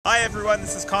Hi everyone,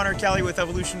 this is Connor Kelly with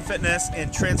Evolution Fitness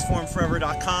and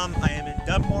TransformForever.com. I am in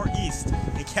Dunmore East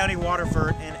in County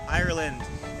Waterford in Ireland,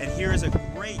 and here is a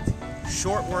great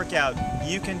short workout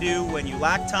you can do when you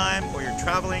lack time or you're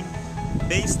traveling,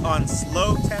 based on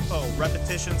slow tempo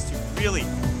repetitions to really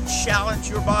challenge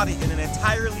your body in an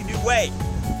entirely new way.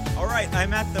 Alright,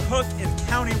 I'm at the Hook in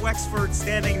County Wexford,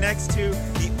 standing next to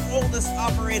the oldest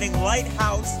operating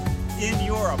lighthouse in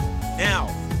Europe.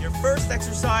 Now, your first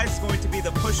exercise is going to be the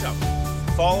push-up.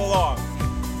 Follow along.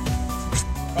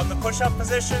 From the push-up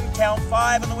position, count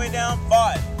 5 on the way down.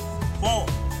 5, 4,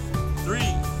 3,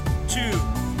 2,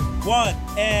 1,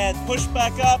 and push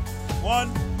back up.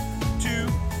 1, 2,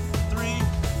 3,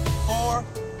 4,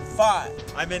 5.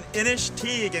 I'm in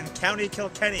Inishtieg in County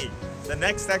Kilkenny. The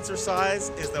next exercise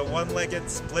is the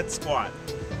one-legged split squat.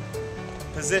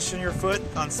 Position your foot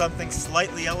on something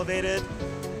slightly elevated,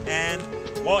 and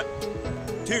 1,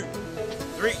 2,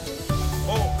 3,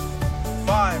 4,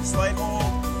 5. Slight hold.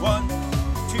 1,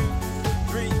 2,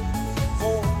 3,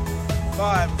 4,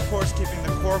 5. Of course, keeping the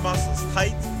core muscles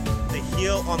tight, the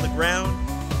heel on the ground,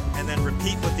 and then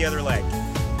repeat with the other leg.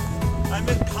 I'm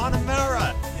in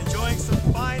Connemara, enjoying some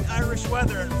fine Irish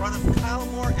weather in front of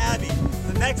Kylemore Abbey.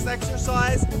 The next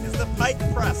exercise is the pike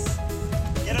press.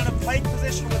 Get in a pike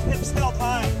position with hips held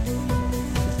high.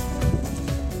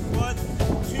 1,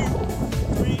 2,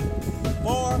 3,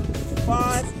 4,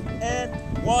 5, and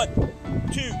 1,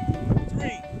 2,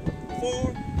 3,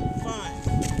 4,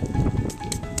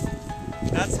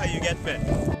 5. That's how you get fit.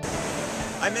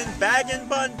 I'm in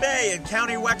Bag-in-Bun Bay in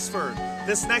County Wexford.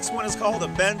 This next one is called a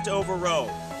bent over row.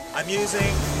 I'm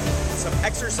using some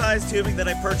exercise tubing that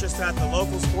I purchased at the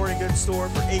local sporting goods store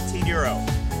for €18.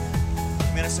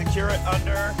 I'm going to secure it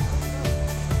under,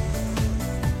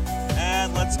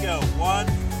 and let's go. 1,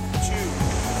 2,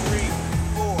 3,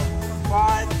 4,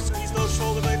 5. Squeeze those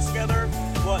shoulder blades together.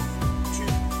 1, 2,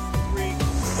 3, 4,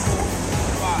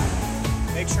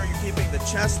 5. Make sure you're keeping the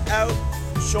chest out,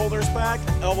 shoulders back,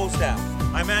 and elbows down.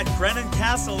 I'm at Grennan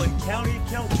Castle in County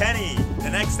Kilkenny. The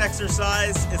next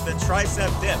exercise is the tricep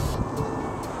dip.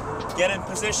 Get in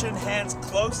position, hands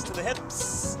close to the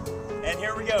hips. And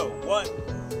here we go. 1,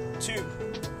 2,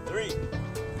 3,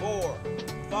 4,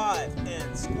 5,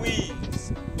 and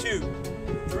squeeze. 2,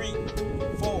 3,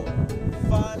 4,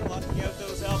 5. Locking out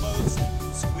those elbows,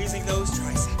 squeezing those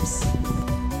triceps.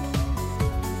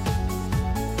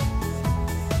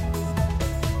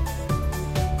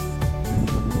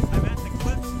 I'm at the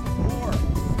cliffs of Moher.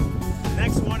 The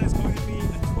next one is going to be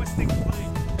a twisting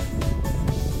plank.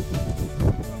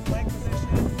 From plank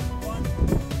position, 1,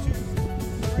 2,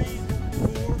 3,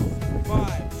 4,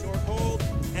 5. Short hold,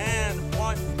 and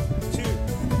 1, 2,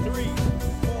 3,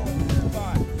 4,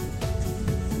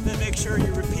 5. Then make sure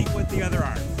you repeat with the other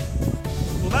arm.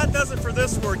 Well, that does it for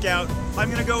this workout. I'm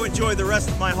going to go enjoy the rest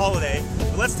of my holiday.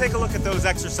 But let's take a look at those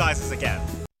exercises again.